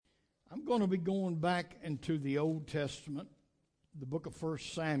I'm going to be going back into the Old Testament, the book of 1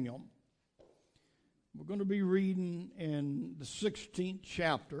 Samuel. We're going to be reading in the 16th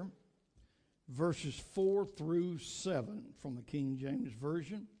chapter, verses 4 through 7 from the King James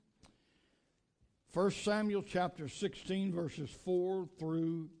Version. 1 Samuel chapter 16, verses 4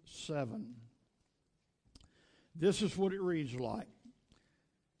 through 7. This is what it reads like.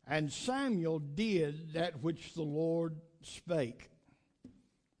 And Samuel did that which the Lord spake.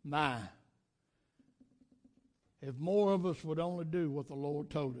 My, if more of us would only do what the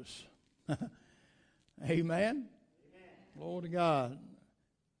Lord told us. Amen? Amen. Glory to God.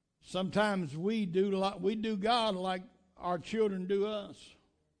 Sometimes we do God like our children do us.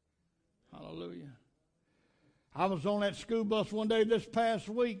 Hallelujah. I was on that school bus one day this past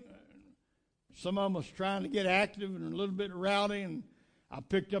week. Some of them was trying to get active and a little bit rowdy, and I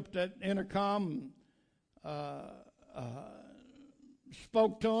picked up that intercom and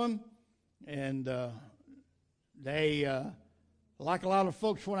spoke to them, and they, like a lot of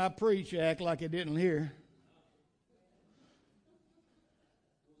folks when I preach, act like they didn't hear.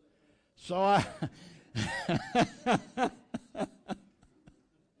 So I,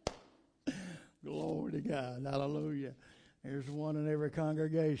 glory to God, hallelujah. There's one in every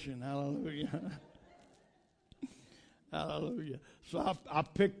congregation, hallelujah. Hallelujah. So I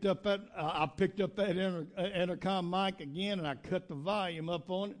picked up that intercom mic again, and I cut the volume up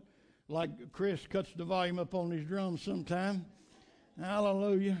on it, like Chris cuts the volume up on his drums sometime.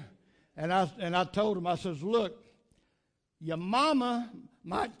 Hallelujah. And I told him, I says, look, your mama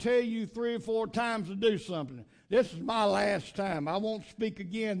might tell you 3 or 4 times to do something. This is my last time. I won't speak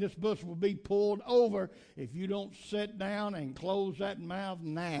again. This bus will be pulled over if you don't sit down and close that mouth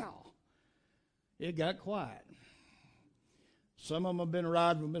now. It got quiet. Some of them have been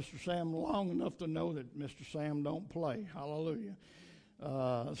riding with Mr. Sam long enough to know that Mr. Sam don't play. Hallelujah.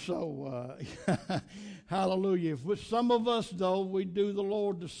 Hallelujah. If with some of us, though, we do the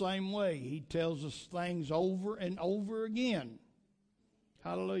Lord the same way. He tells us things over and over again.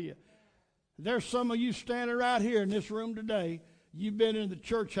 Hallelujah. There's some of you standing right here in this room today. You've been in the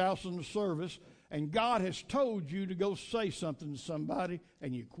church house in the service, and God has told you to go say something to somebody,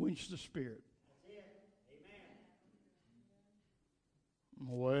 and you quench the spirit.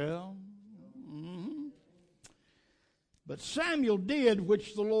 Well, But Samuel did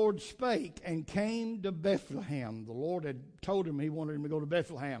which the Lord spake and came to Bethlehem. The Lord had told him he wanted him to go to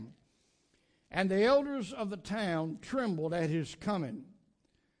Bethlehem. And the elders of the town trembled at his coming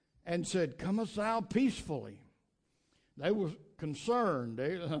and said, Comest thou peacefully? They were concerned.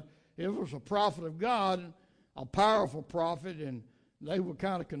 It was a prophet of God, a powerful prophet, and they were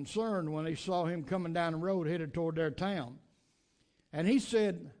kind of concerned when they saw him coming down the road headed toward their town. And he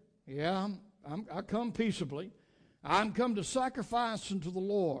said, yeah, I come peaceably. I'm come to sacrifice unto the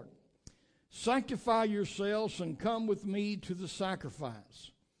Lord. Sanctify yourselves and come with me to the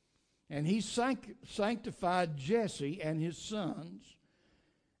sacrifice. And he sanctified Jesse and his sons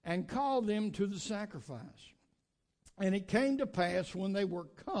and called them to the sacrifice. And it came to pass when they were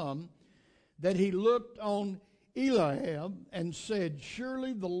come that he looked on Eliab and said,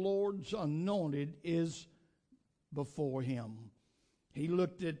 Surely the Lord's anointed is before him. He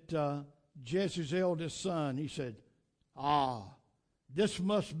looked at Jesse's eldest son. He said, this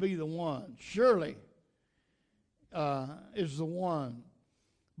must be the one. Surely is the one.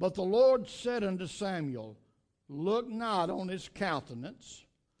 But the Lord said unto Samuel, Look not on his countenance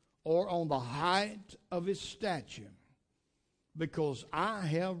or on the height of his stature, because I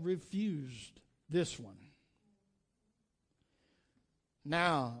have refused this one.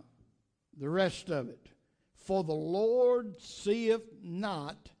 Now, the rest of it. For the Lord seeth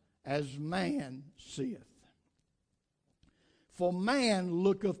not as man seeth. For man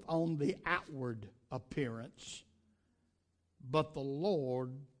looketh on the outward appearance, but the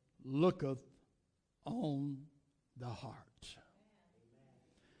Lord looketh on the heart.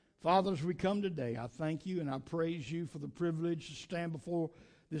 Father, as we come today, I thank you and I praise you for the privilege to stand before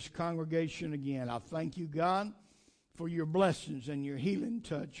this congregation again. I thank you, God, for your blessings and your healing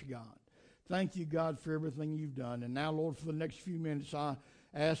touch, God. Thank you, God, for everything you've done. And now, Lord, for the next few minutes, I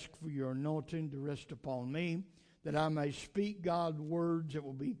ask for your anointing to rest upon me, that I may speak, God, words that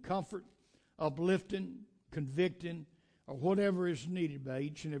will be comfort, uplifting, convicting, or whatever is needed by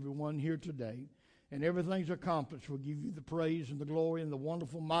each and every one here today. And everything's accomplished. We'll give you the praise and the glory in the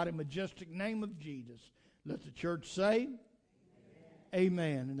wonderful, mighty, majestic name of Jesus. Let the church say, Amen,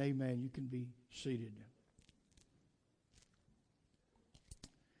 amen and amen. You can be seated.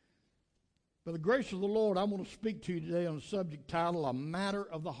 By the grace of the Lord, I want to speak to you today on the subject title, A Matter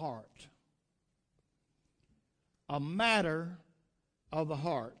of the Heart. A Matter of the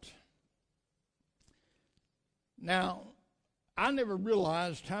Heart. Now, I never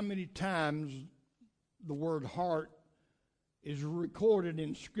realized how many times the word heart is recorded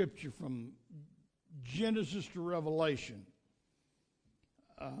in Scripture from Genesis to Revelation.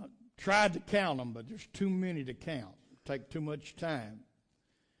 Tried to count them, but there's too many to count. Take too much time.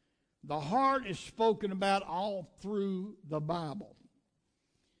 The heart is spoken about all through the Bible.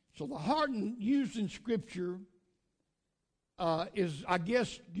 So the heart used in Scripture is, I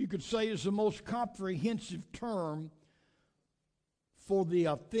guess you could say, is the most comprehensive term for the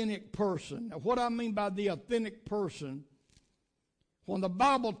authentic person. Now, what I mean by the authentic person, when the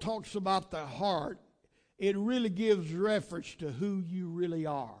Bible talks about the heart, it really gives reference to who you really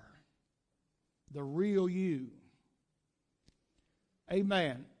are, the real you.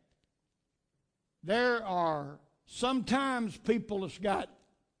 Amen. There are sometimes people that's got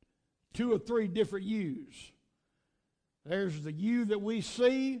 2 or 3 different yous. There's the you that we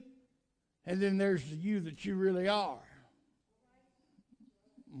see, and then there's the you that you really are.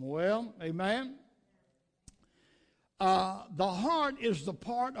 Well, amen. The heart is the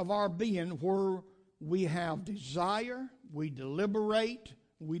part of our being where we have desire, we deliberate,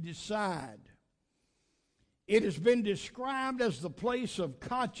 we decide. It has been described as the place of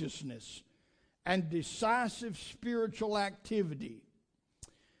consciousness and decisive spiritual activity.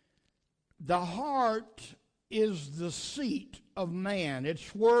 The heart is the seat of man.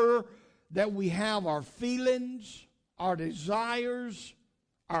 It's where that we have our feelings, our desires,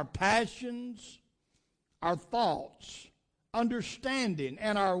 our passions, our thoughts, understanding,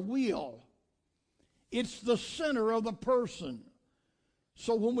 and our will. It's the center of the person.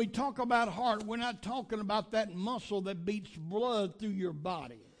 So when we talk about heart, we're not talking about that muscle that beats blood through your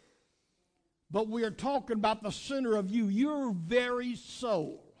body. But we are talking about the center of you, your very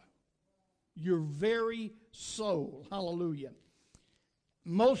soul. Your very soul. Hallelujah.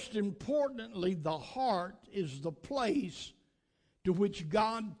 Most importantly, the heart is the place to which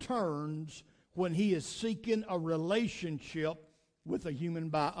God turns when he is seeking a relationship with a human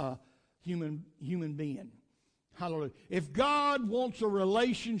being. Hallelujah. If God wants a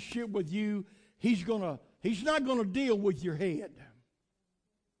relationship with you, he's not going to deal with your head.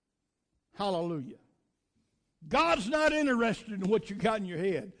 Hallelujah. God's not interested in what you got in your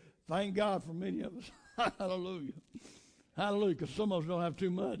head. Thank God for many of us. Hallelujah. Hallelujah, because some of us don't have too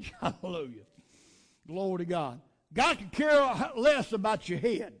much. Hallelujah. Glory to God. God can care less about your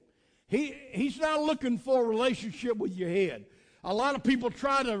head. He's not looking for a relationship with your head. A lot of people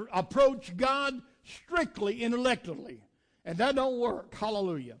try to approach God strictly intellectually, and that don't work.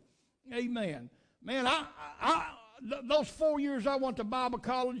 Hallelujah. Amen. Man, those 4 years I went to Bible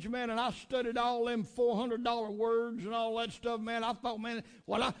college, man, and I studied all them $400 words and all that stuff, man. I thought, man,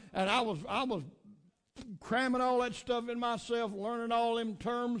 I was cramming all that stuff in myself, learning all them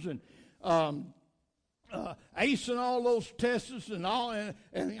terms, and acing all those tests and all,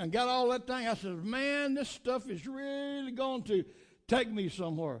 and got all that thing. I said, man, this stuff is really going to take me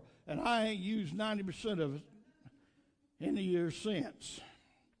somewhere. And I ain't used 90% of it in the years since.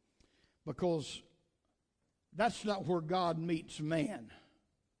 Because that's not where God meets man.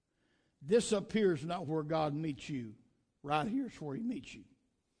 This up here is not where God meets you. Right here is where he meets you.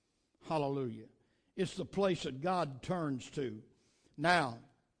 Hallelujah. It's the place that God turns to. Now,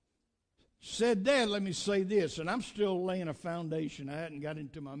 said that, let me say this, and I'm still laying a foundation. I hadn't got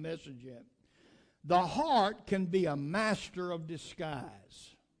into my message yet. The heart can be a master of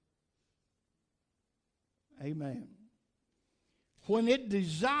disguise. Amen. When it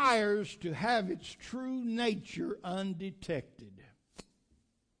desires to have its true nature undetected.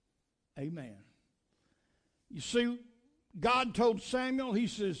 Amen. You see, God told Samuel, he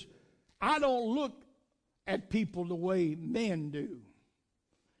says, I don't look at people the way men do.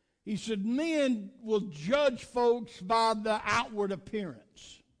 He said, men will judge folks by the outward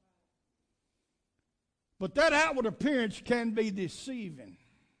appearance. But that outward appearance can be deceiving.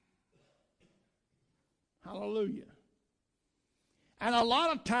 Hallelujah. And a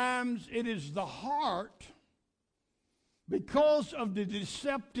lot of times it is the heart, because of the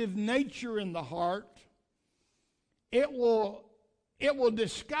deceptive nature in the heart, it will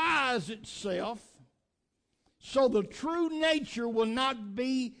disguise itself so the true nature will not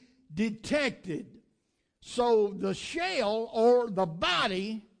be detected. So the shell or the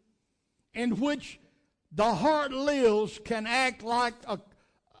body in which the heart lives can act like I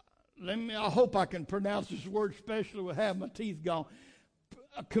hope I can pronounce this word, especially with having my teeth gone.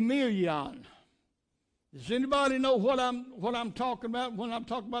 A chameleon. Does anybody know what I'm talking about when I'm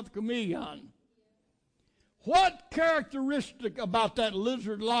talking about the chameleon? What characteristic about that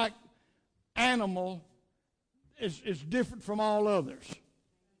lizard-like animal is different from all others?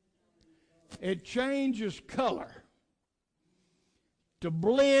 it changes color to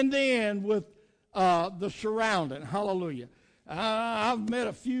blend in with the surrounding. Hallelujah. I've met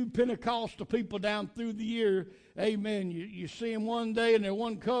a few Pentecostal people down through the year. Amen. You see them one day and they're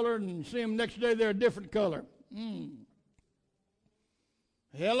one color, and you see them next day they're a different color.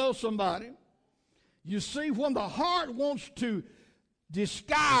 Hello, somebody. You see, when the heart wants to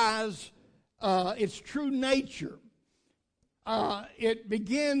disguise its true nature, it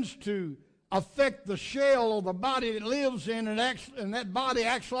begins to affect the shell of the body it lives in, and that body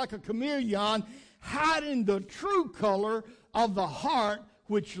acts like a chameleon, hiding the true color of the heart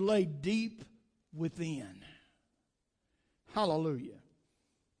which lay deep within. Hallelujah.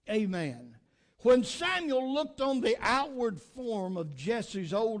 Amen. When Samuel looked on the outward form of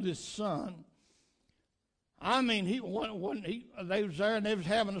Jesse's oldest son, I mean, they was there and they was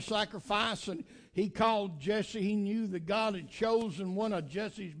having a sacrifice, and he called Jesse. He knew that God had chosen one of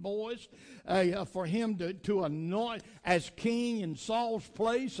Jesse's boys for him to anoint as king in Saul's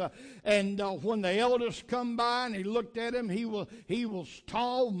place. And when the elders come by and he looked at him, he was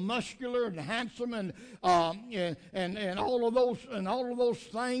tall, muscular, and handsome, and all of those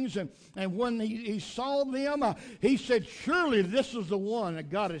things. And when he saw them, he said, "Surely this is the one that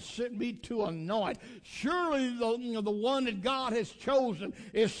God has sent me to anoint. Surely the one that God has chosen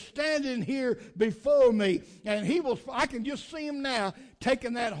is standing here before me." And I can just see him now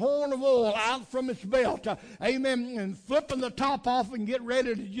taking that horn of oil out from its belt, amen, and flipping the top off and get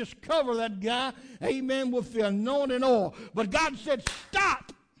ready to just cover that guy, amen, with the anointing oil. But God said,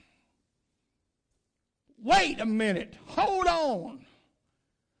 "Stop. Wait a minute. Hold on.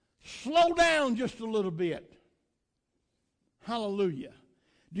 Slow down just a little bit." Hallelujah.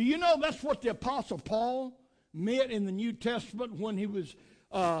 Do you know that's what the Apostle Paul meant in the New Testament when he was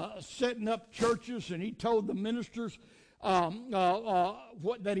setting up churches, and he told the ministers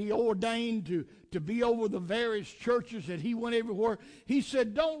that he ordained to be over the various churches, that he went everywhere. He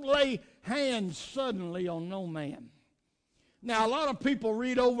said, "Don't lay hands suddenly on no man." Now, a lot of people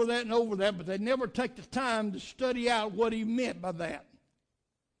read over that, but they never take the time to study out what he meant by that.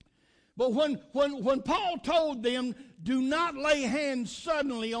 But when Paul told them, "Do not lay hands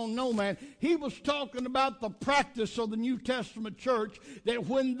suddenly on no man," he was talking about the practice of the New Testament church, that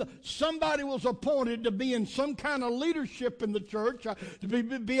when somebody was appointed to be in some kind of leadership in the church, to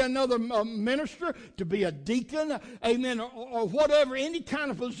be another minister, to be a deacon, amen, or whatever, any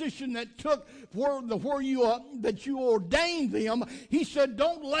kind of position that took that you ordained them, he said,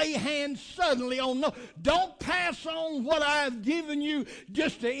 "Don't lay hands suddenly on no. Don't pass on what I have given you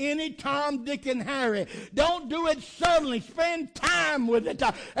just to any Tom, Dick, and Harry. Don't do it suddenly. Spend time with it,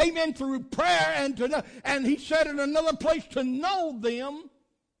 amen, through prayer and he said in another place, to know them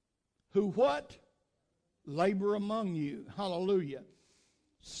who what? Labor among you." Hallelujah.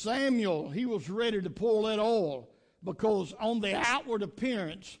 Samuel, he was ready to pour that oil, because on the outward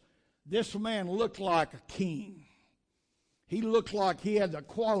appearance, this man looked like a king. He looked like he had the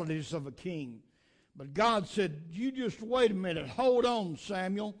qualities of a king. But God said, "You just wait a minute. Hold on,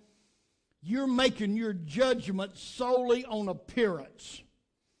 Samuel. You're making your judgment solely on appearance."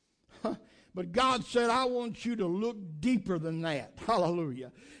 But God said, "I want you to look deeper than that."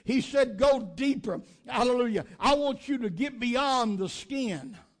 Hallelujah. He said, "Go deeper." Hallelujah. "I want you to get beyond the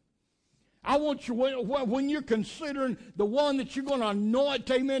skin. I want you, when you're considering the one that you're going to anoint,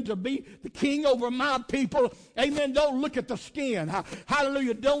 amen, to be the king over my people, amen, don't look at the skin.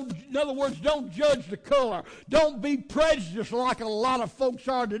 Hallelujah. In other words, don't judge the color. Don't be prejudiced like a lot of folks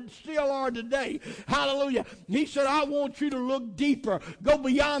still are today. Hallelujah. He said, "I want you to look deeper. Go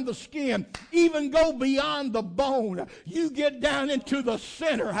beyond the skin. Even go beyond the bone. You get down into the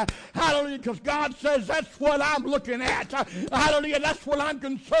center." Hallelujah. Because God says, "That's what I'm looking at." Hallelujah. That's what I'm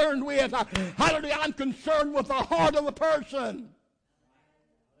concerned with. Hallelujah. I'm concerned with the heart of the person.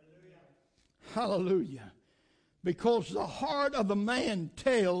 Hallelujah. Because the heart of the man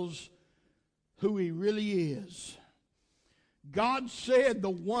tells who he really is. God said, "The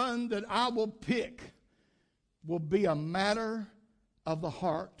one that I will pick will be a matter of the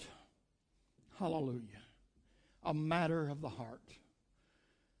heart." Hallelujah. A matter of the heart.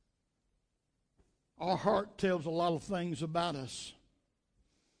 Our heart tells a lot of things about us.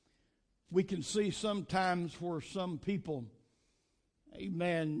 We can see sometimes where some people,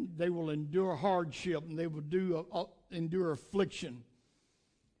 amen, they will endure hardship and they will endure affliction.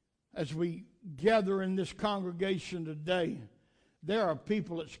 As we gather in this congregation today, there are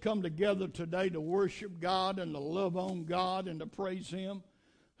people that's come together today to worship God and to love on God and to praise Him,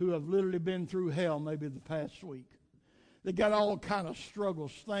 who have literally been through hell maybe the past week. They got all kind of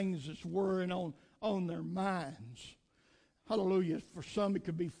struggles, things that's worrying on their minds. Hallelujah. For some it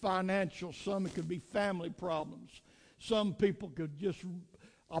could be financial. Some it could be family problems. Some people could just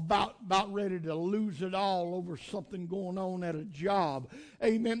about ready to lose it all over something going on at a job.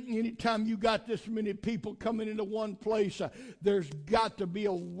 Amen. Anytime you got this many people coming into one place, there's got to be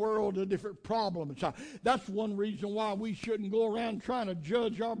a world of different problems. That's one reason why we shouldn't go around trying to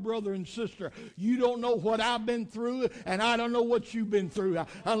judge our brother and sister. You don't know what I've been through, and I don't know what you've been through,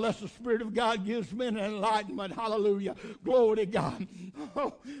 unless the Spirit of God gives me an enlightenment. Hallelujah. Glory to God.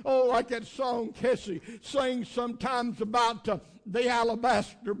 Oh, like that song Cassie sings sometimes about the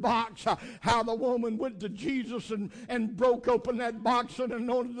alabaster box, how the woman went to Jesus and broke open that box and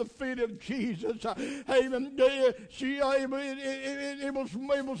anointed the feet of Jesus. Amen. It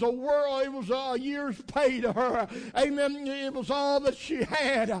was a world, it was a year's pay to her. Amen. It was all that she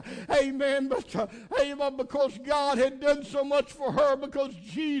had. Amen. But amen, because God had done so much for her, because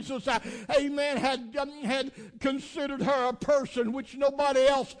Jesus, amen, had considered her a person which nobody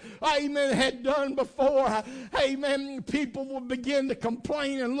else, amen, had done before. Amen. People will begin to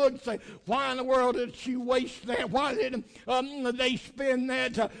complain and look and say, why in the world did she waste that? Why did they spend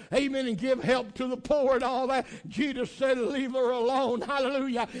that? Amen. And give help to the poor and all that. Jesus said, leave her alone.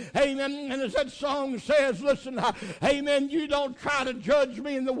 Hallelujah. Amen. And as that song says, listen, amen, you don't try to judge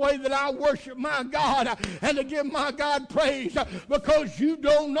me in the way that I worship my God and to give my God praise, because you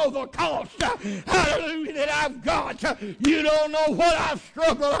don't know the cost, hallelujah, that I've got. You don't know what I've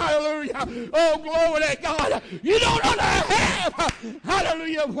struggled. Hallelujah. Oh, glory to God. You don't know that I have.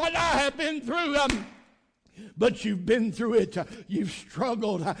 Hallelujah, what I have been through. But you've been through it. You've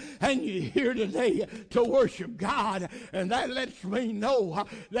struggled. And you're here today to worship God. And that lets me know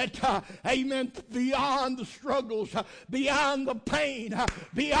that, amen, beyond the struggles, beyond the pain,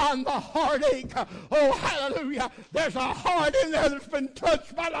 beyond the heartache, oh, hallelujah, there's a heart in there that's been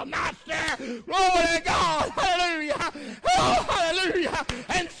touched by the Master. Glory to God. Hallelujah. Oh, hallelujah.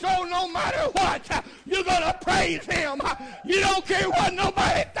 And so no matter what, you're going to praise Him. You don't care what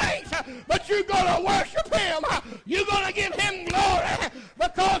nobody thinks, but you're going to worship Him. You're going to give Him glory,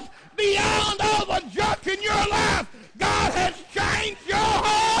 because beyond all the junk in your life, God has changed your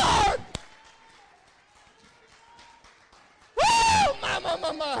heart. Woo! My.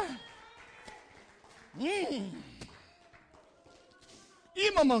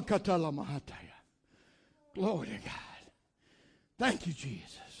 Glory to God. Thank you,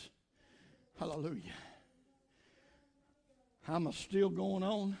 Jesus. Hallelujah. I'm still going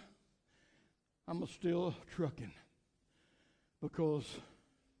on. I'm still trucking, because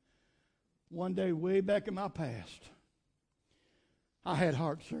one day way back in my past, I had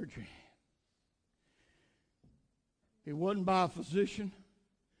heart surgery. It wasn't by a physician.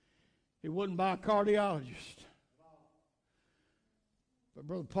 It wasn't by a cardiologist. But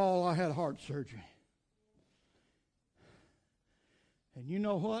Brother Paul, I had heart surgery. And you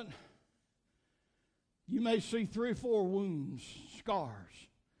know what? You may see 3 or 4 wounds, scars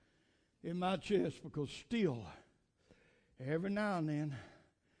in my chest, because still, every now and then,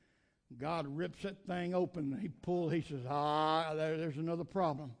 God rips that thing open. He says, there's another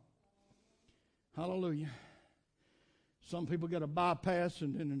problem. Hallelujah. Some people got a bypass,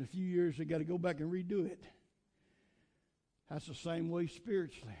 and then in a few years they got to go back and redo it. That's the same way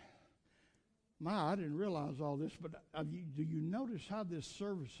spiritually. I didn't realize all this, but do you notice how this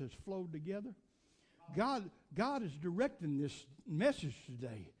service has flowed together? God is directing this message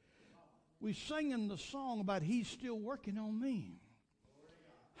today. We're singing the song about He's still working on me.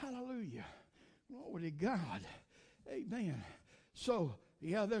 Hallelujah. Glory to God. Amen. So,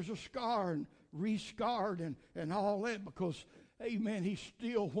 yeah, there's a scar and re-scarred and all that, because, amen, He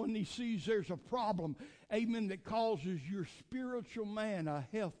still, when He sees there's a problem, amen, that causes your spiritual man a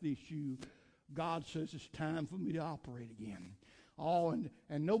health issue, God says it's time for me to operate again. Oh, and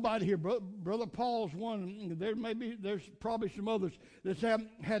nobody here, Brother Paul's one. There's probably some others that haven't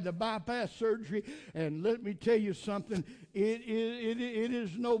had the bypass surgery. And let me tell you something, it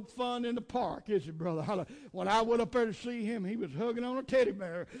is no fun in the park, is it, brother? When I went up there to see him, he was hugging on a teddy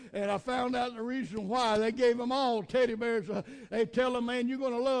bear, and I found out the reason why. They gave them all teddy bears. They tell them, man, you're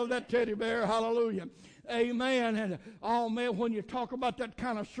going to love that teddy bear. Hallelujah. Amen. And oh man, when you talk about that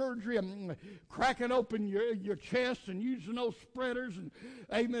kind of surgery, cracking open your chest and using those spreaders, and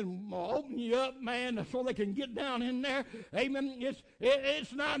amen, open you up, man, so they can get down in there. Amen.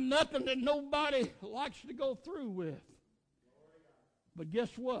 It's not nothing that nobody likes to go through with. But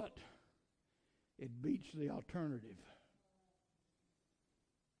guess what? It beats the alternative.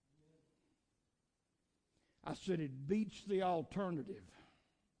 I said it beats the alternative.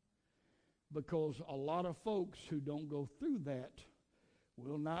 Because a lot of folks who don't go through that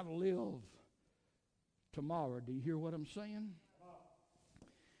will not live tomorrow. Do you hear what I'm saying?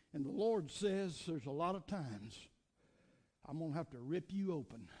 And the Lord says there's a lot of times I'm going to have to rip you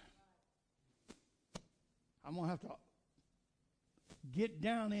open. I'm going to have to get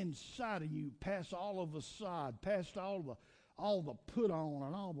down inside of you, past all of the side, past all the put on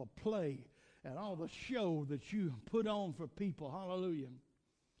and all the play and all the show that you put on for people. Hallelujah.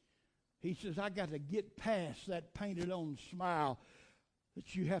 He says, I got to get past that painted on smile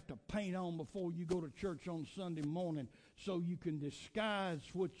that you have to paint on before you go to church on Sunday morning so you can disguise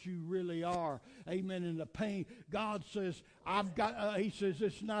what you really are. Amen. And the pain, God says, he says,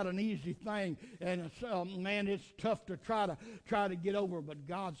 it's not an easy thing. And it's, man, it's tough to try to get over. But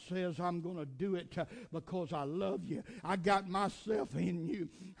God says, I'm going to do it because I love you. I got myself in you.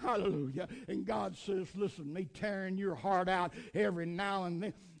 Hallelujah. And God says, listen, me tearing your heart out every now and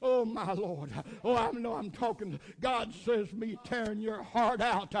then. Oh, my Lord. Oh, I know I'm talking. God says me tearing your heart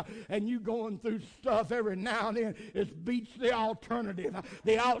out and you going through stuff every now and then. It beats the alternative.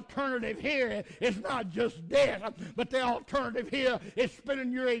 The alternative here is not just death, but the alternative here is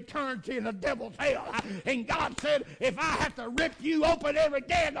spending your eternity in the devil's hell. And God said, if I have to rip you open every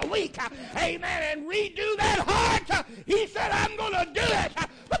day of the week, amen, and redo that heart, he said, I'm going to do it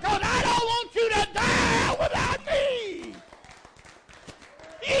because I don't want you to die without me.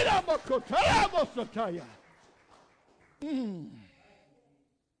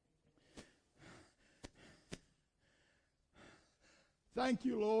 Thank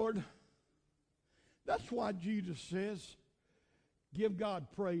you, Lord. That's why Jesus says, give God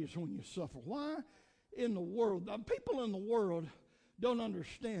praise when you suffer. Why in the world? People in the world don't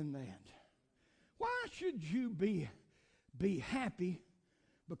understand that. Why should you be happy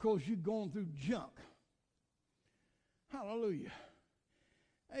because you're going through junk? Hallelujah.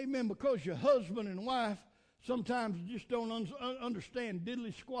 Amen. Because your husband and wife sometimes just don't understand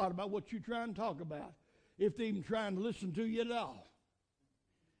diddly squat about what you're trying to talk about, if they're even trying to listen to you at all.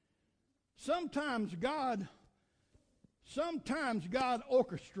 Sometimes God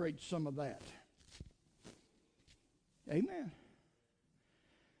orchestrates some of that. Amen.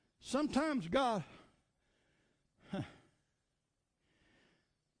 Sometimes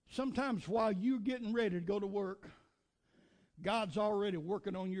while you're getting ready to go to work, God's already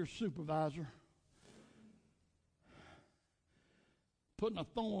working on your supervisor, putting a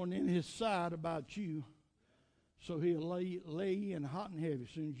thorn in his side about you, so he'll lay you in hot and heavy as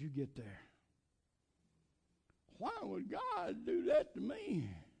soon as you get there. Why would God do that to me?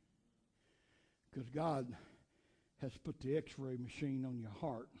 Because God has put the x-ray machine on your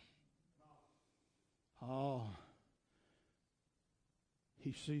heart. Oh,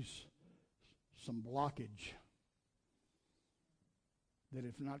 he sees some blockage that,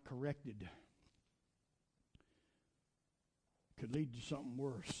 if not corrected, could lead to something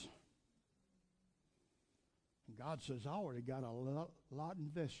worse. And God says, I already got a lot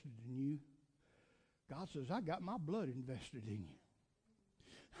invested in you. God says, I got my blood invested in you.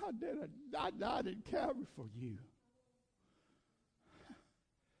 I died at Calvary for you.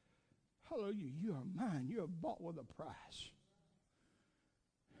 Hallelujah. You are mine. You are bought with a price.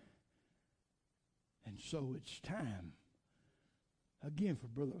 And so it's time again for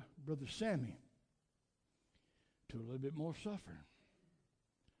Brother Sammy to a little bit more suffering.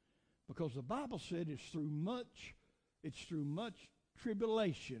 Because the Bible said it's through much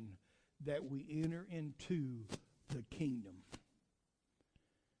tribulation that we enter into the kingdom.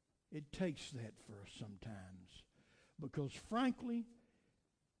 It takes that for us sometimes. Because frankly,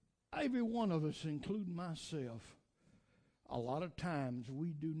 every one of us, including myself, a lot of times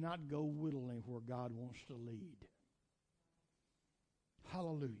we do not go willingly where God wants to lead.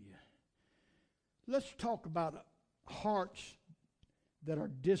 Hallelujah. Let's talk about hearts that are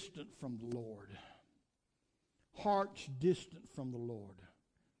distant from the Lord. Hearts distant from the Lord.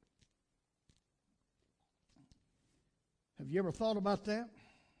 Have you ever thought about that?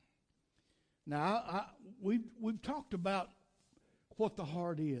 Now, we've talked about what the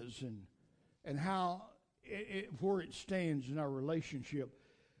heart is and how where it stands in our relationship.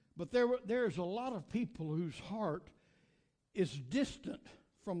 But there's a lot of people whose heart is distant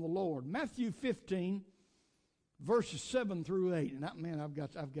from the Lord. Matthew 15, verses 7 through 8. And man, I've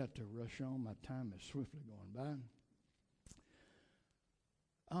got to rush on. My time is swiftly going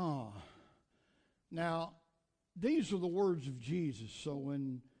by. Now, these are the words of Jesus. So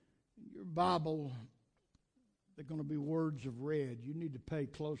in your Bible, they're going to be words of red. You need to pay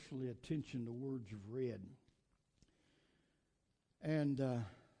closely attention to words of red. And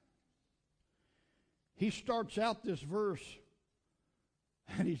he starts out this verse,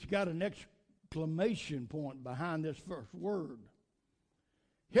 and he's got an exclamation point behind this first word.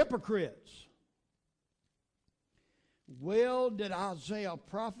 Hypocrites. Well did Isaiah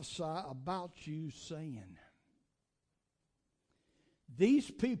prophesy about you, saying, these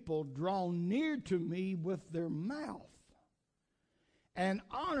people draw near to me with their mouth and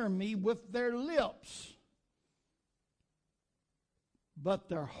honor me with their lips, but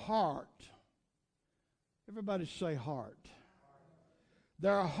their heart, everybody say heart.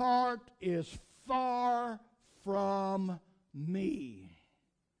 Their heart is far from me.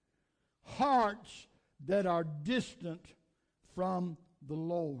 Hearts that are distant from the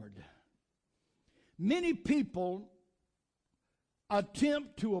Lord. Many people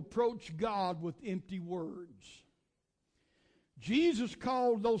attempt to approach God with empty words. Jesus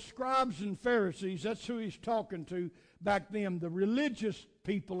called those scribes and Pharisees, that's who he's talking to back then, the religious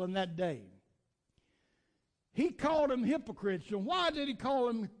people in that day. He called them hypocrites. And why did he call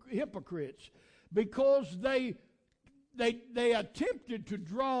them hypocrites? Because they attempted to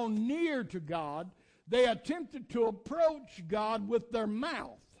draw near to God. They attempted to approach God with their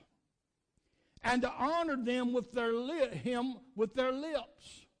mouth and to honor them with him with their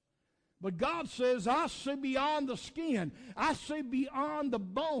lips. But God says, I see beyond the skin. I see beyond the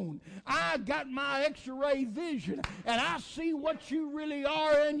bone. I got my x-ray vision, and I see what you really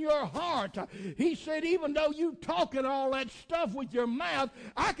are in your heart. He said, even though you talking all that stuff with your mouth,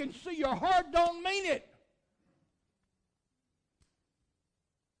 I can see your heart don't mean it.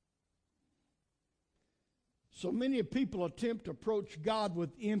 So many people attempt to approach God with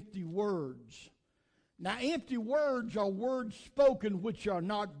empty words. Now, empty words are words spoken which are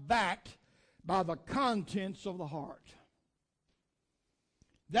not backed by the contents of the heart.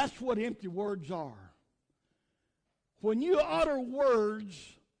 That's what empty words are. When you utter words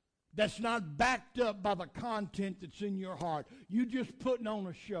that's not backed up by the content that's in your heart, you're just putting on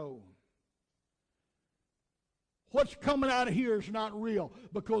a show. What's coming out of here is not real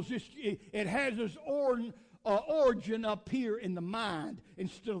because it has its origin up here in the mind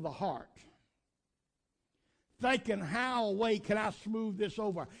instead of the heart. Thinking, how away can I smooth this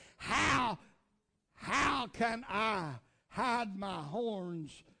over? How can I hide my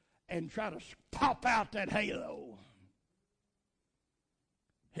horns and try to pop out that halo?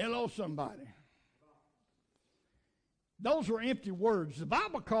 Hello, somebody. Those are empty words. The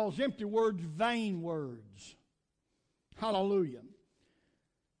Bible calls empty words vain words. Hallelujah.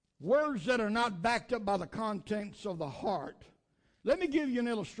 Words that are not backed up by the contents of the heart. Let me give you an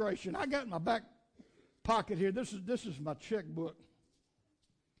illustration. I got in my back pocket here. This is my checkbook.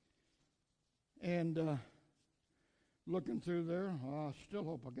 And looking through there, I still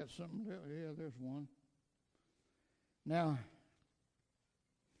hope I got something there. Yeah, there's one. Now,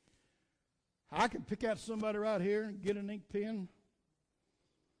 I can pick out somebody right here and get an ink pen.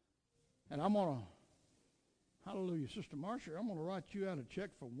 And I'm going to, hallelujah, Sister Marcia, I'm going to write you out a check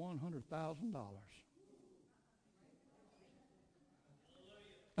for $100,000.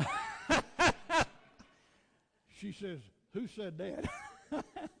 She says, who said that?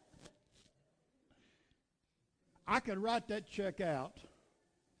 I could write that check out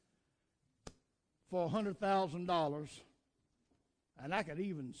for $100,000, and I could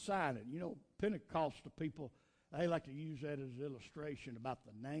even sign it. You know, Pentecostal people, they like to use that as an illustration about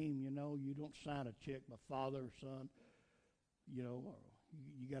the name, you know. You don't sign a check by father or son, you know, or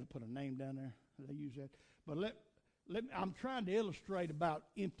you got to put a name down there. They use that. But I'm trying to illustrate about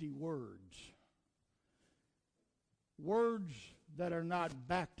empty words. Words that are not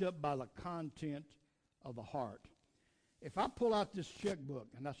backed up by the content of the heart. If I pull out this checkbook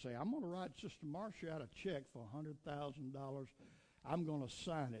and I say, I'm going to write Sister Marcia out a check for $100,000, I'm going to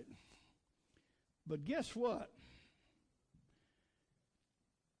sign it. But guess what?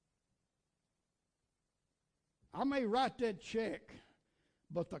 I may write that check,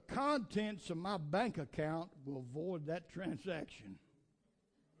 but the contents of my bank account will void that transaction.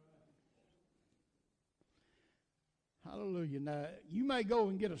 Hallelujah. Now, you may go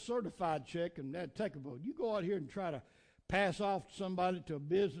and get a certified check, and that'd take a vote. You go out here and try to pass off to somebody, to a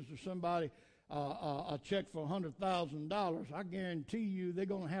business or somebody, a check for $100,000. I guarantee you they're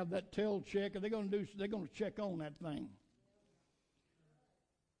going to have that tail check, and they're going to check on that thing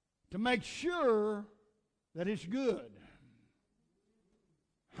to make sure that it's good.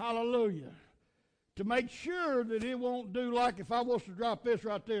 Hallelujah. To make sure that it won't do like if I was to drop this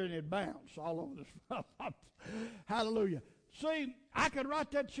right there and it'd bounce all over this. Hallelujah. See, I could write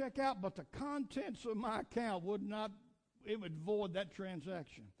that check out, but the contents of my account would not, it would void that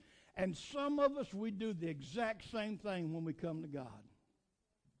transaction. And some of us, we do the exact same thing when we come to God.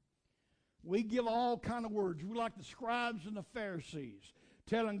 We give all kind of words. We like the scribes and the Pharisees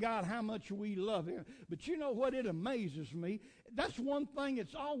telling God how much we love Him. But you know what? It amazes me. That's one thing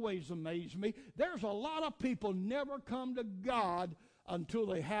that's always amazed me. There's a lot of people never come to God until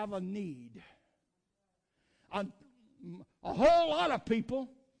they have a need. A whole lot of people.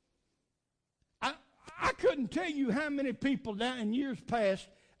 I couldn't tell you how many people down in years past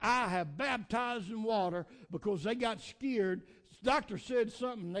I have baptized in water because they got scared. The doctor said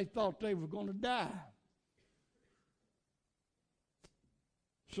something, they thought they were going to die.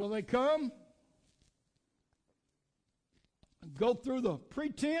 So they come, go through the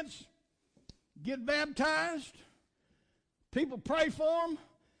pretense, get baptized, people pray for them,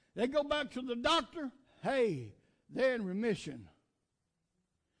 they go back to the doctor, hey, they're in remission.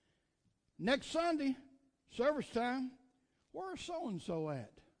 Next Sunday, service time, where's so-and-so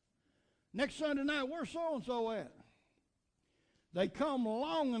at? Next Sunday night, where's so-and-so at? They come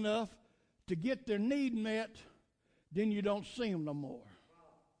long enough to get their need met, then you don't see them no more.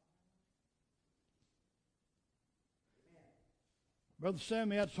 Brother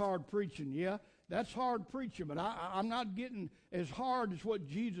Sammy, that's hard preaching. Yeah, that's hard preaching, but I'm not getting as hard as what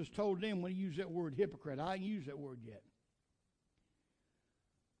Jesus told them when he used that word hypocrite. I ain't used that word yet.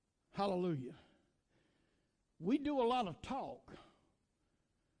 Hallelujah. We do a lot of talk,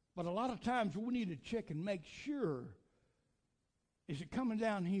 but a lot of times we need to check and make sure, is it coming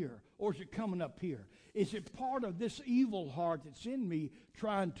down here or is it coming up here? Is it part of this evil heart that's in me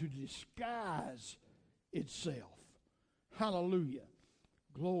trying to disguise itself? Hallelujah.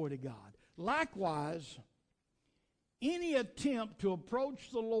 Glory to God. Likewise, any attempt to approach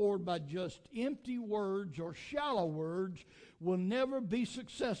the Lord by just empty words or shallow words will never be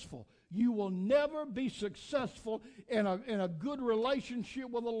successful. You will never be successful in a good relationship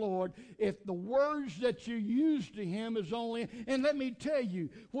with the Lord if the words that you use to Him is only... And let me tell you,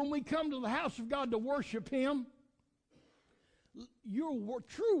 when we come to the house of God to worship Him, your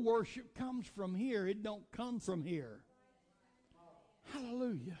true worship comes from here. It don't come from here.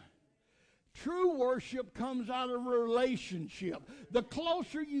 Hallelujah. True worship comes out of a relationship. The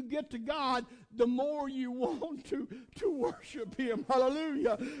closer you get to God, the more you want to worship Him.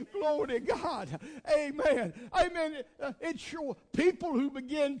 Hallelujah. Glory to God. Amen. Amen. It's sure people who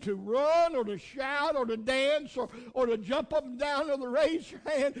begin to run or to shout or to dance or to jump up and down or to raise your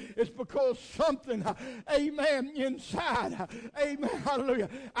hand, it's because something, amen, inside. Amen. Hallelujah.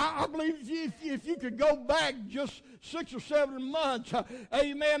 I believe if you could go back just 6 or 7 months,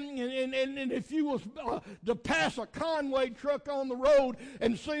 amen, and if you was to pass a Conway truck on the road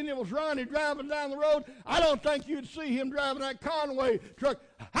and seen it was Ronnie driving down the road, I don't think you'd see him driving that Conway truck.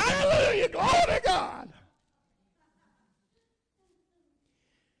 Hallelujah, glory to God.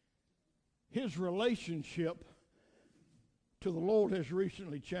 His relationship to the Lord has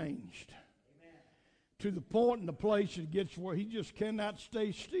recently changed. Amen. To the point and the place it gets where he just cannot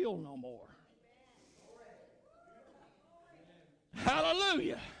stay still no more. Amen.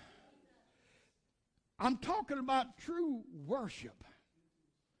 Hallelujah. I'm talking about true worship.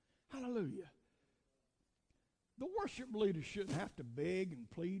 Hallelujah. The worship leaders shouldn't have to beg and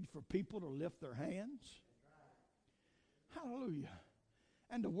plead for people to lift their hands. Hallelujah.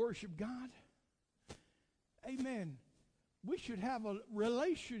 And to worship God. Amen. We should have a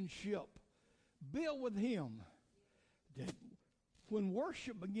relationship built with Him that when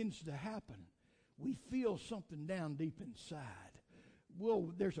worship begins to happen, we feel something down deep inside.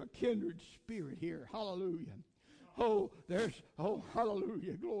 Well, there's a kindred spirit here. Hallelujah.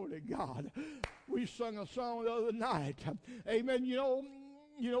 Hallelujah. Glory to God. We sung a song the other night. Amen. You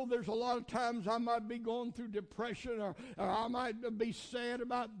know, there's a lot of times I might be going through depression or I might be sad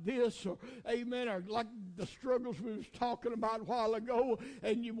about this or, amen, or like the struggles we was talking about a while ago,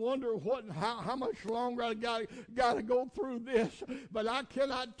 and you wonder how much longer I got to go through this. But I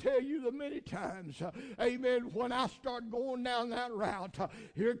cannot tell you the many times, amen, when I start going down that route,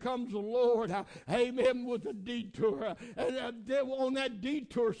 here comes the Lord, amen, with a detour. And on that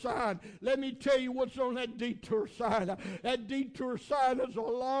detour sign, let me tell you what's on that detour sign. That detour sign is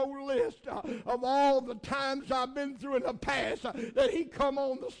a long list of all the times I've been through in the past that He come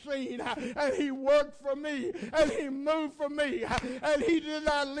on the scene and He worked for me and He moved for me and He did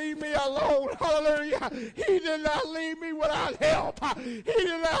not leave me alone. Hallelujah. He did not leave me without help. He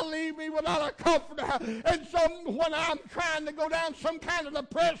did not leave me without a comforter. And so when I'm trying to go down some kind of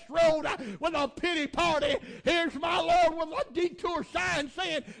depressed road with a pity party, here's my Lord with a detour sign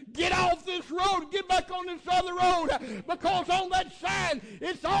saying, get off this road, get back on this other road, because on that sign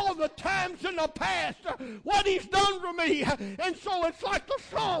it's all the times in the past what He's done for me. And so it's like the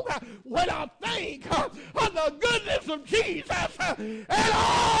song, when I think of the goodness of Jesus and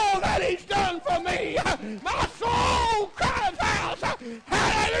all that He's done for me, my soul cries out,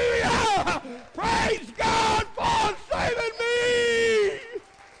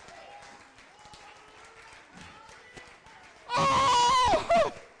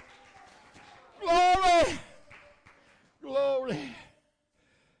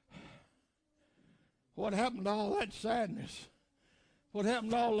 What happened to all that sadness? What happened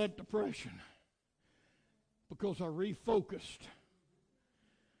to all that depression? Because I refocused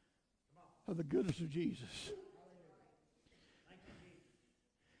on the goodness of Jesus.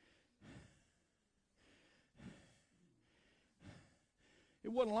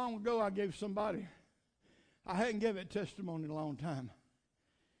 It wasn't long ago I gave somebody, I hadn't given it testimony in a long time.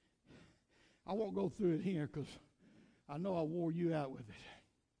 I won't go through it here because I know I wore you out with it.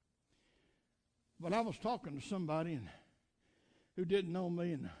 But I was talking to somebody who didn't know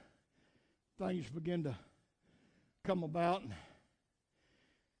me, and things began to come about,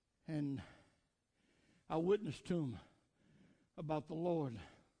 and I witnessed to them about the Lord,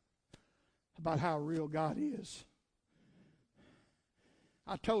 about how real God is.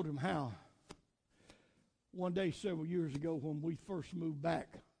 I told him how one day several years ago when we first moved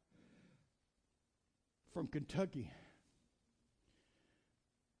back from Kentucky,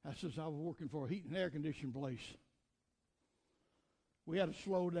 I says I was working for a heat and air conditioning place. We had a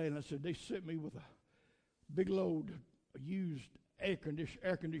slow day, and I said they sent me with a big load of used air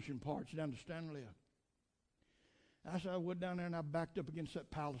conditioning parts down to Stanley. I said I went down there and I backed up against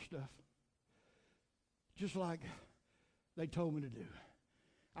that pile of stuff, just like they told me to do.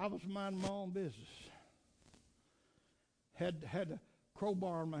 I was minding my own business. Had a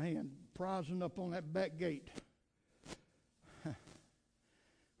crowbar in my hand, prizing up on that back gate.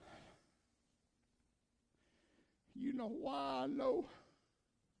 You know why I know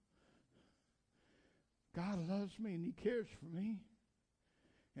God loves me and He cares for me,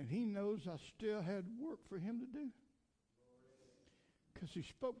 and He knows I still had work for Him to do? Because He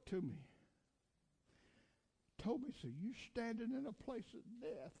spoke to me. Told me, so you're standing in a place of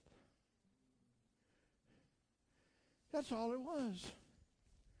death. That's all it was.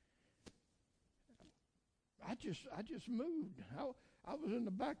 I just moved. I was in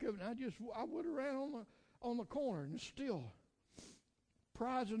the back of it, and I went around on the corner and still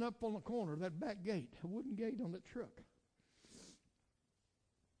prizing up on the corner of that back gate, a wooden gate on that truck.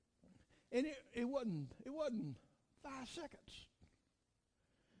 And it wasn't 5 seconds.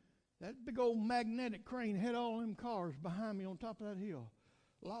 That big old magnetic crane had all them cars behind me on top of that hill.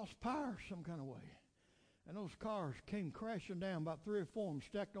 Lost power some kind of way. And those cars came crashing down, about 3 or 4 of them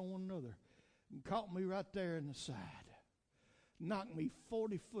stacked on one another, and caught me right there in the side. Knocked me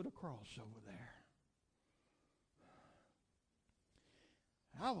 40 foot across over there.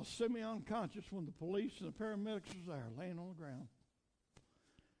 I was semi-unconscious when the police and the paramedics was there, laying on the ground.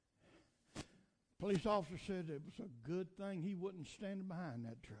 Police officer said it was a good thing he wasn't standing behind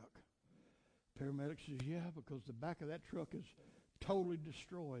that truck. Paramedic says, yeah, because the back of that truck is totally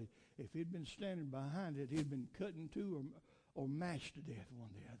destroyed. If he'd been standing behind it, he'd been cut in two or mashed to death, one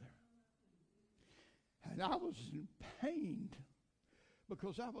or the other. And I was in pain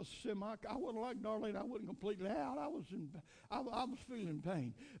because I was I wasn't like Darlene. I wasn't completely out. I was feeling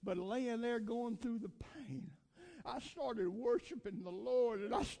pain. But laying there going through the pain, I started worshiping the Lord,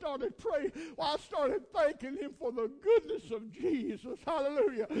 and I started praying. Well, I started thanking Him for the goodness of Jesus.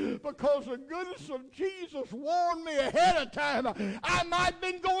 Hallelujah. Because the goodness of Jesus warned me ahead of time. I might have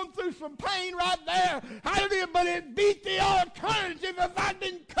been going through some pain right there. Hallelujah. But it beat the alternative. If I'd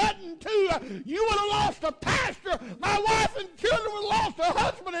been cut in two, you would have lost a pastor. My wife and children would have lost a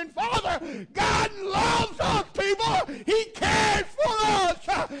husband and father. God loves us, people. He cares for us.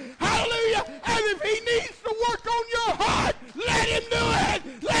 Hallelujah. And if He needs to work on your heart, let Him do it.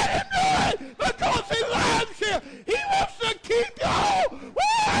 Let Him do it, because He loves you. He wants to keep you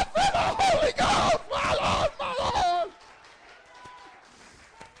with the Holy Ghost. My Lord, my Lord.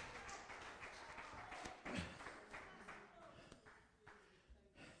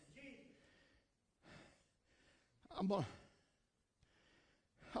 I'm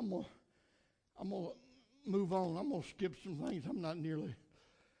gonna move on. I'm gonna skip some things.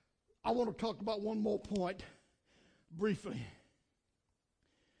 I want to talk about one more point briefly.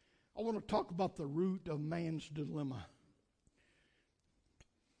 I want to talk about the root of man's dilemma.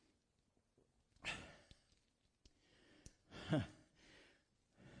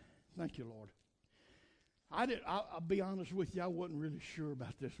 Thank you, Lord. I'll be honest with you, I wasn't really sure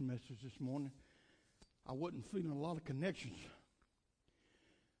about this message this morning. I wasn't feeling a lot of connections.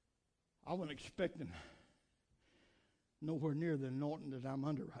 I wasn't expecting nowhere near the anointing that I'm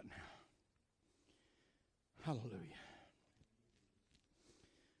under right now. Hallelujah.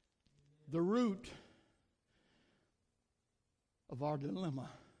 The root of our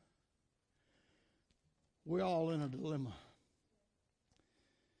dilemma. We're all in a dilemma.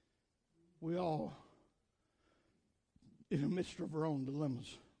 We all in the midst of our own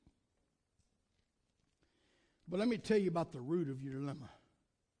dilemmas. But let me tell you about the root of your dilemma.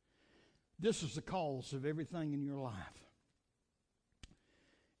 This is the cause of everything in your life.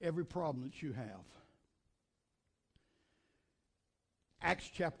 Every problem that you have. Acts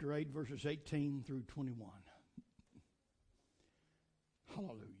chapter 8, verses 18 through 21.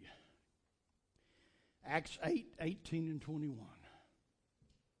 Hallelujah. Acts 8, 18 and 21.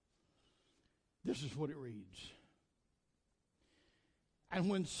 This is what it reads. And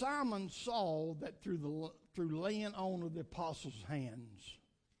when Simon saw that through laying on of the apostles' hands,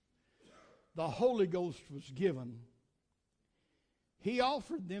 the Holy Ghost was given, he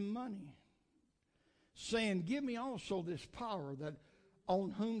offered them money, saying, give me also this power, that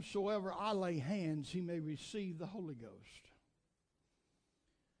on whomsoever I lay hands, he may receive the Holy Ghost.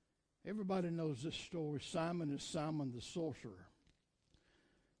 Everybody knows this story. Simon is Simon the sorcerer,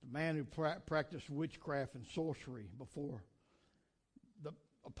 the man who practiced witchcraft and sorcery before the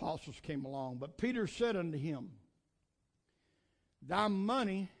apostles came along. But Peter said unto him, thy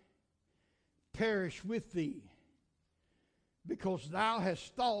money perish with thee, because thou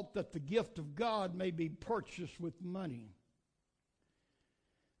hast thought that the gift of God may be purchased with money.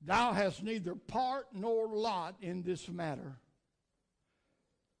 Thou hast neither part nor lot in this matter,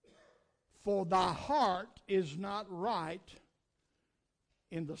 for thy heart is not right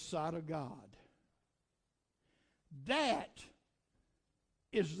in the sight of God. That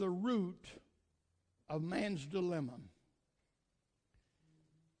is the root of man's dilemma.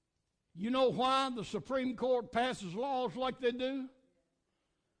 You know why the Supreme Court passes laws like they do?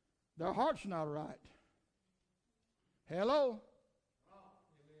 Their heart's not right. Hello?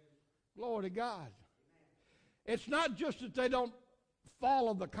 Glory to God. It's not just that they don't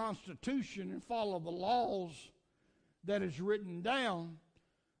follow the Constitution and follow the laws that is written down,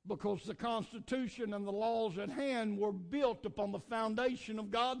 because the Constitution and the laws at hand were built upon the foundation of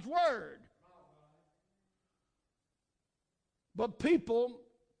God's Word. But people,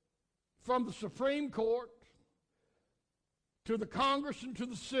 from the Supreme Court to the Congress and to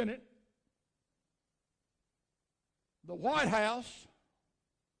the Senate, the White House,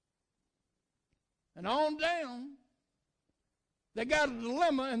 and on down, they got a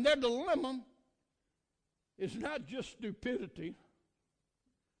dilemma, and their dilemma is not just stupidity,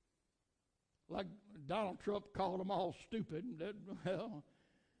 like Donald Trump called them all stupid.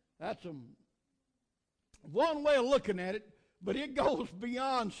 That's one way of looking at it, but it goes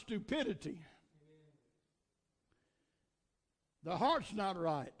beyond stupidity. The heart's not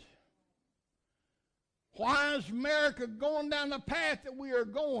right. Why is America going down the path that we are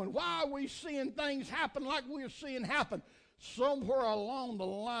going? Why are we seeing things happen like we are seeing happen? Somewhere along the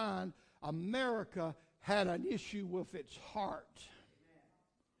line, America had an issue with its heart.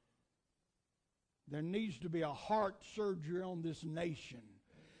 There needs to be a heart surgery on this nation.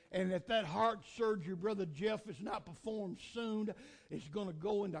 And if that heart surgery, Brother Jeff, is not performed soon, it's going to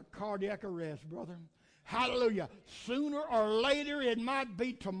go into cardiac arrest, brother. Hallelujah. Sooner or later, it might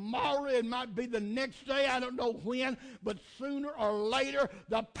be tomorrow, it might be the next day, I don't know when, but sooner or later,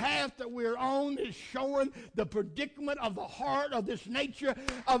 the path that we're on is showing the predicament of the heart of this nature,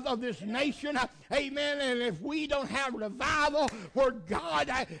 of this nation. Amen. And if we don't have revival where God,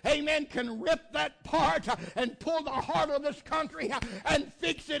 amen, can rip that part and pull the heart of this country and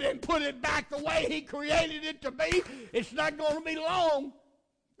fix it and put it back the way He created it to be, it's not going to be long.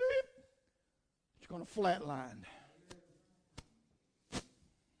 Going to flatline.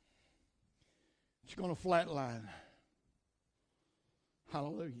 It's going to flatline.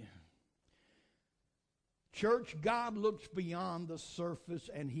 Hallelujah. Church, God looks beyond the surface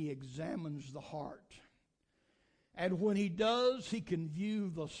and He examines the heart. And when He does, He can view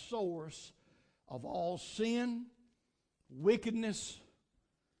the source of all sin, wickedness,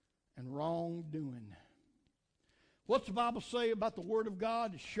 and wrongdoing. What's the Bible say about the Word of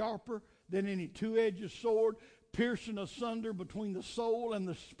God? It's sharper than any two-edged sword, piercing asunder between the soul and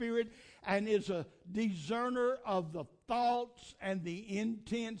the spirit, and is a discerner of the thoughts and the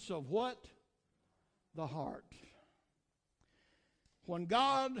intents of what? The heart. When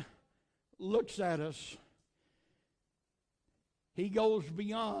God looks at us, He goes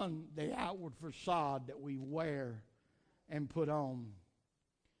beyond the outward facade that we wear and put on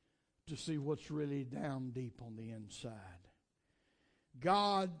to see what's really down deep on the inside.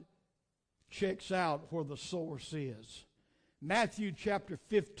 God checks out where the source is. Matthew chapter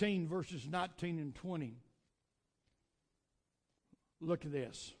 15, verses 19 and 20. Look at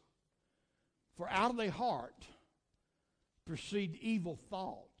this. For out of the heart proceed evil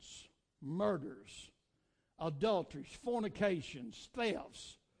thoughts, murders, adulteries, fornications,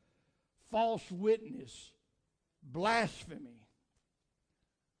 thefts, false witness, blasphemy.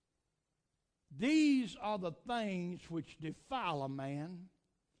 These are the things which defile a man.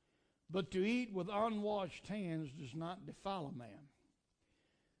 But to eat with unwashed hands does not defile a man.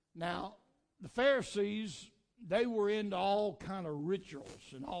 Now, the Pharisees, they were into all kind of rituals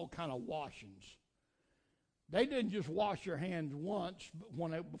and all kind of washings. They didn't just wash their hands once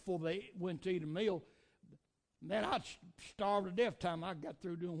before they went to eat a meal. Man, I'd starve to death time I got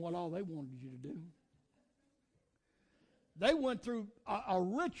through doing what all they wanted you to do. They went through a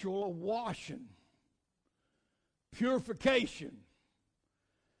ritual of washing, purification,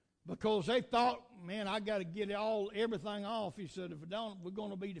 because they thought, man, I got to get everything off. He said, if we don't, we're going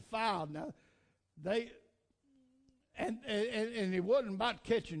to be defiled. Now, and it wasn't about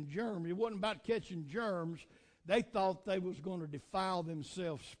catching germs. It wasn't about catching germs. They thought they was going to defile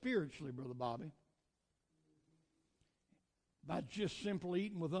themselves spiritually, Brother Bobby, by just simply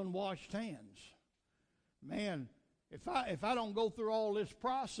eating with unwashed hands. Man, if I don't go through all this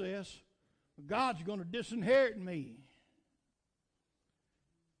process, God's going to disinherit me.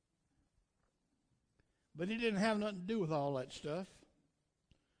 But it didn't have nothing to do with all that stuff.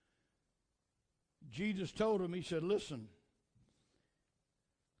 Jesus told him, he said, listen,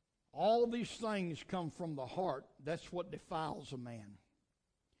 all these things come from the heart. That's what defiles a man.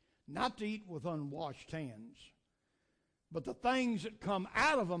 Not to eat with unwashed hands, but the things that come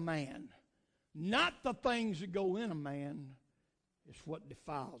out of a man, not the things that go in a man, is what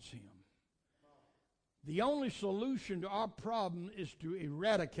defiles him. The only solution to our problem is to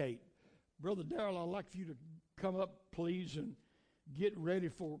eradicate. Brother Darrell, I'd like for you to come up, please, and get ready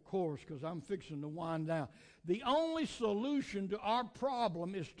for a chorus because I'm fixing to wind down. The only solution to our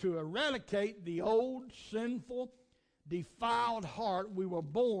problem is to eradicate the old, sinful, defiled heart we were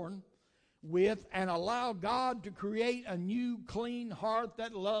born with and allow God to create a new, clean heart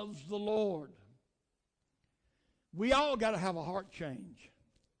that loves the Lord. We all got to have a heart change.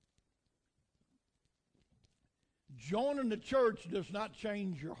 Joining the church does not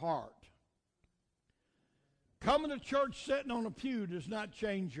change your heart. Coming to church sitting on a pew does not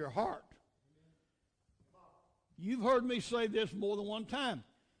change your heart. You've heard me say this more than one time.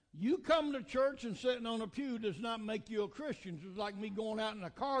 You come to church and sitting on a pew does not make you a Christian. It's like me going out in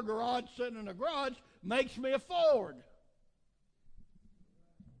a car garage, sitting in a garage, makes me a Ford.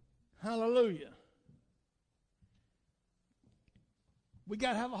 Hallelujah. We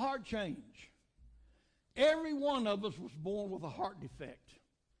got to have a heart change. Every one of us was born with a heart defect.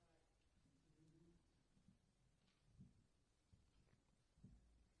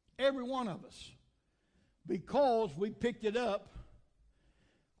 Every one of us. Because we picked it up.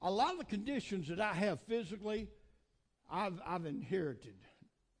 A lot of the conditions that I have physically, I've inherited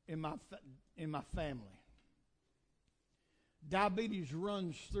in my family. Diabetes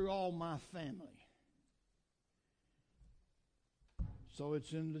runs through all my family. So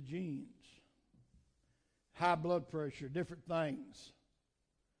it's in the genes. High blood pressure, different things.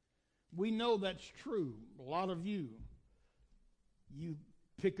 We know that's true. A lot of you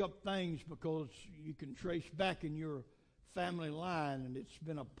pick up things because you can trace back in your family line and it's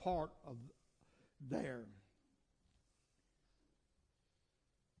been a part of there.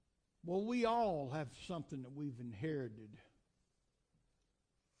 Well, we all have something that we've inherited.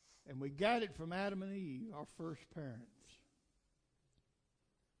 And we got it from Adam and Eve, our first parents.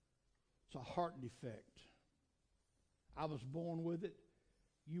 It's a heart defect. I was born with it.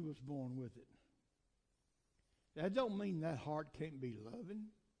 You was born with it. That don't mean that heart can't be loving.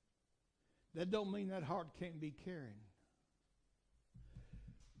 That don't mean that heart can't be caring.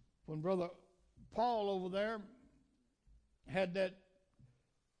 When Brother Paul over there had that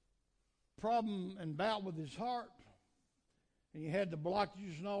problem and bout with his heart, and he had the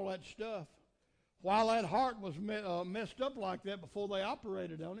blockages and all that stuff, while that heart was messed up like that before they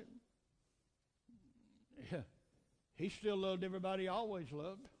operated on it, he still loved everybody he always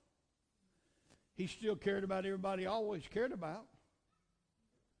loved. He still cared about everybody he always cared about.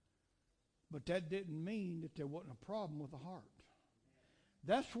 But that didn't mean that there wasn't a problem with the heart.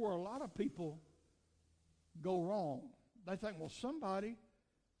 That's where a lot of people go wrong. They think, well, somebody,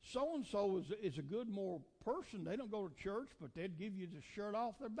 so-and-so is a good moral person. They don't go to church, but they'd give you the shirt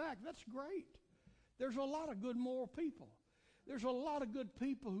off their back. That's great. There's a lot of good moral people. There's a lot of good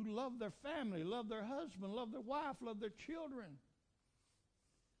people who love their family, love their husband, love their wife, love their children.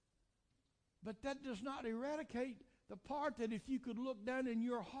 But that does not eradicate the part that if you could look down in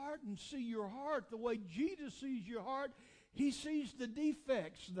your heart and see your heart the way Jesus sees your heart, he sees the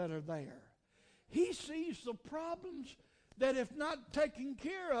defects that are there. He sees the problems that if not taken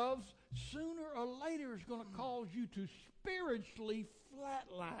care of, sooner or later is going to cause you to spiritually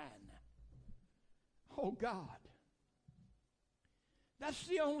flatline. Oh, God. That's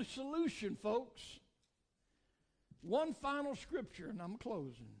the only solution, folks. One final scripture, and I'm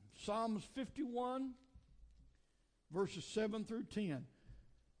closing. Psalms 51, verses 7 through 10.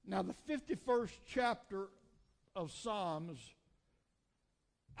 Now, the 51st chapter of Psalms,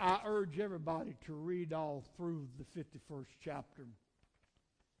 I urge everybody to read all through the 51st chapter.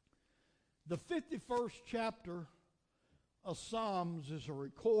 The 51st chapter of Psalms is a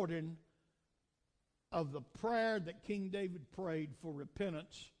recording of the prayer that King David prayed for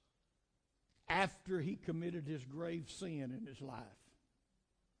repentance after he committed his grave sin in his life.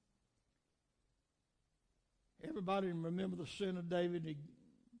 Everybody remember the sin of David?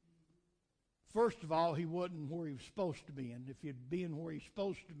 First of all, he wasn't where he was supposed to be. And if he'd been where he's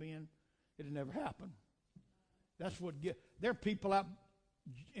supposed to be, it'd never happen. That's what there are people out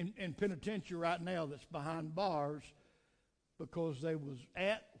in penitentiary right now that's behind bars because they was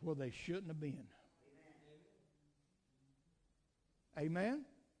at where they shouldn't have been. Amen?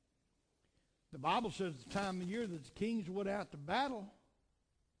 The Bible says the time of year that the kings went out to battle,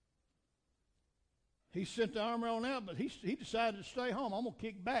 he sent the army on out, but he decided to stay home. I'm going to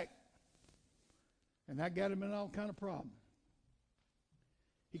kick back. And that got him in all kind of problem.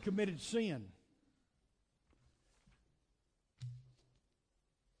 He committed sin.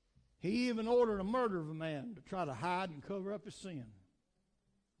 He even ordered a murder of a man to try to hide and cover up his sin.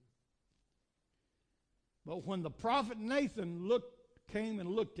 But when the prophet Nathan came and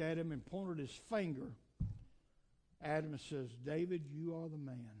looked at him and pointed his finger at him and says, David, you are the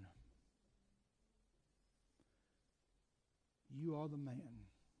man. You are the man.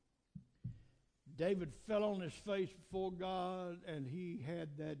 David fell on his face before God, and he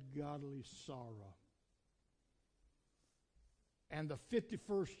had that godly sorrow. And the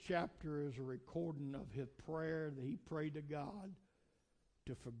 51st chapter is a recording of his prayer that he prayed to God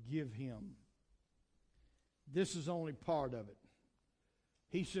to forgive him. This is only part of it.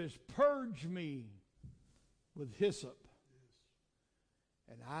 He says, purge me with hyssop,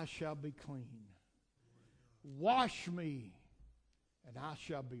 and I shall be clean. Wash me, and I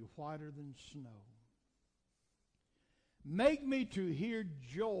shall be whiter than snow. Make me to hear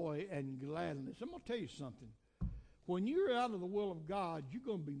joy and gladness. I'm going to tell you something. When you're out of the will of God, you're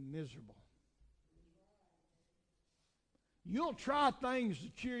going to be miserable. You'll try things to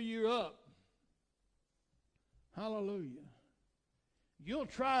cheer you up. Hallelujah. You'll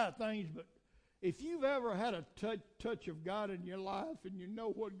try things, but if you've ever had a touch of God in your life and you know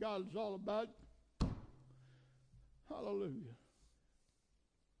what God is all about, hallelujah.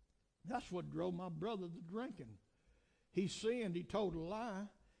 That's what drove my brother to drinking. He sinned. He told a lie.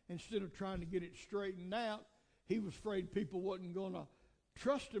 Instead of trying to get it straightened out, he was afraid people wasn't going to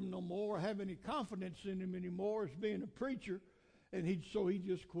trust him no more or have any confidence in him anymore as being a preacher. And so he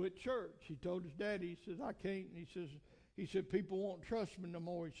just quit church. He told his daddy, he says, I can't. And he said, people won't trust me no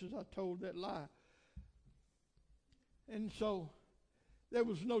more. He says, I told that lie. And so there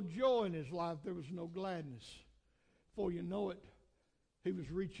was no joy in his life. There was no gladness. Before you know it, he was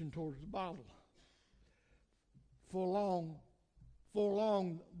reaching towards the bottle. For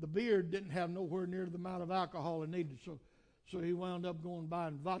long, the beard didn't have nowhere near the amount of alcohol it needed. So he wound up going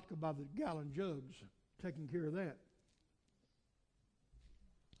buying vodka by the gallon jugs, taking care of that.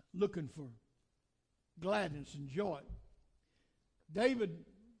 Looking for gladness and joy. David,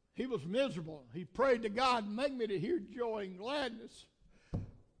 he was miserable. He prayed to God, make me to hear joy and gladness.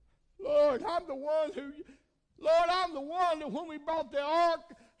 Lord, I'm the one that when we brought the ark,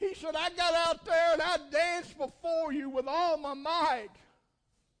 he said, I got out there and I danced before you with all my might.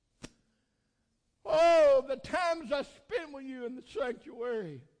 Oh, the times I spent with you in the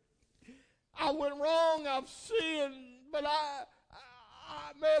sanctuary. I went wrong, I've sinned, but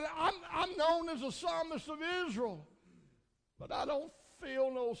I'm known as a psalmist of Israel. But I don't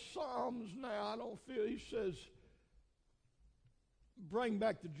feel no psalms now. He says, bring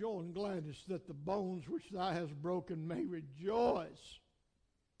back the joy and gladness that the bones which thou hast broken may rejoice.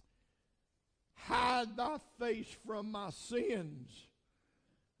 Hide thy face from my sins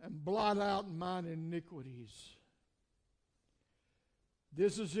and blot out mine iniquities.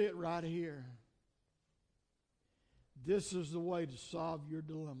 This is it right here. This is the way to solve your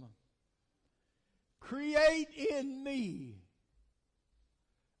dilemma. Create in me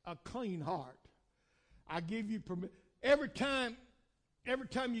a clean heart. I give you permission. Every time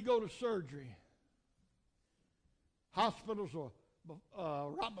you go to surgery, hospitals or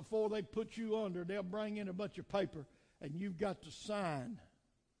right before they put you under, they'll bring in a bunch of paper, and you've got to sign,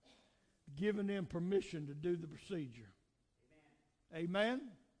 giving them permission to do the procedure. Amen?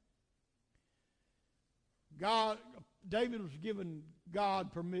 David was giving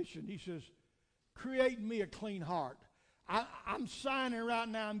God permission. He says, create in me a clean heart. I'm signing right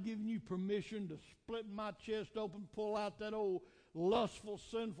now. I'm giving you permission to split my chest open, pull out that old lustful,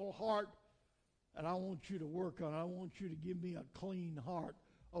 sinful heart, and I want you to work on it. I want you to give me a clean heart,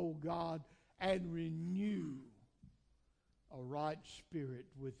 oh God, and renew a right spirit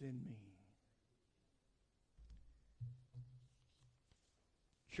within me.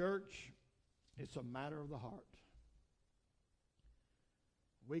 Church, it's a matter of the heart.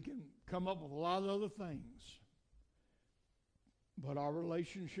 We can come up with a lot of other things, but our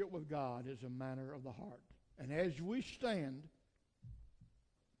relationship with God is a matter of the heart. And as we stand,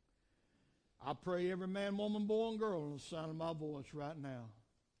 I pray every man, woman, boy, and girl in the sound of my voice right now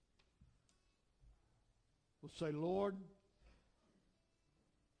will say, Lord,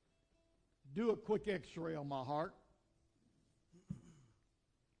 do a quick x-ray on my heart.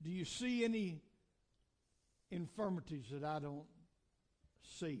 Do you see any infirmities that I don't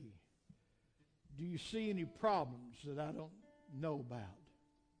see? Do you see any problems that I don't know about?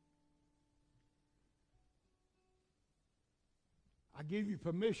 I give you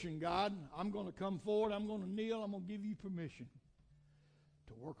permission, God. I'm going to come forward. I'm going to kneel. I'm going to give you permission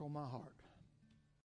to work on my heart.